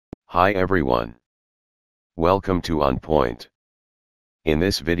Hi everyone. Welcome to On Point. In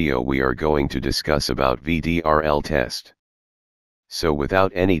this video we are going to discuss about VDRL test. So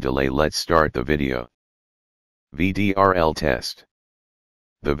without any delay let's start the video. VDRL test.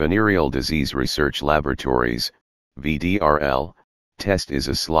 The Venereal Disease Research Laboratories, VDRL, test is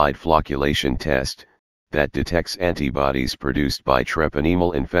a slide flocculation test that detects antibodies produced by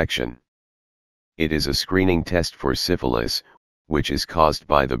treponemal infection. It is a screening test for syphilis, which is caused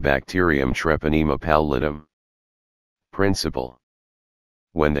by the bacterium Treponema pallidum. Principle: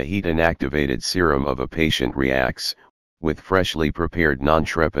 when the heat inactivated serum of a patient reacts with freshly prepared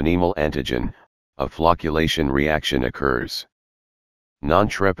non-treponemal antigen, a flocculation reaction occurs.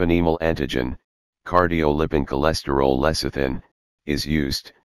 Non-treponemal antigen, cardiolipin cholesterol lecithin, is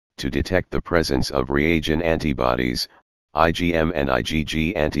used to detect the presence of reagent antibodies, IgM and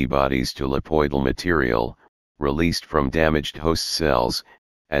IgG antibodies to lipoidal material, released from damaged host cells,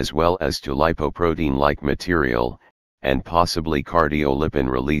 as well as to lipoprotein-like material, and possibly cardiolipin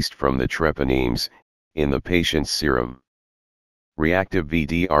released from the treponemes, in the patient's serum. Reactive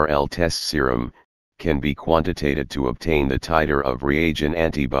VDRL test serum can be quantitated to obtain the titer of reagent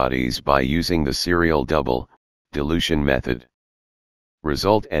antibodies by using the serial double dilution method.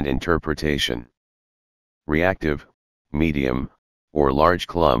 Result and interpretation: reactive, medium, or large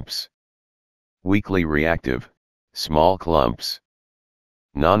clumps. Weakly reactive, small clumps.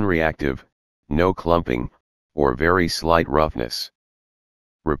 Non-reactive, no clumping, or very slight roughness.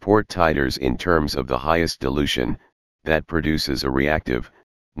 Report titers in terms of the highest dilution that produces a reactive,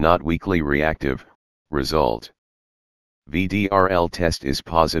 not weakly reactive, result. VDRL test is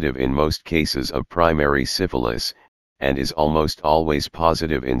positive in most cases of primary syphilis, and is almost always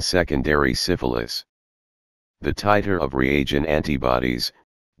positive in secondary syphilis. The titer of reagent antibodies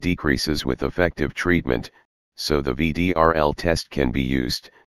decreases with effective treatment, so the VDRL test can be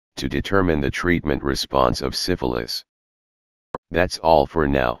used to determine the treatment response of syphilis. That's all for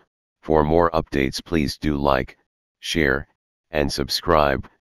now. For more updates please do like, share, and subscribe.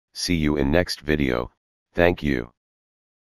 See you in next video. Thank you.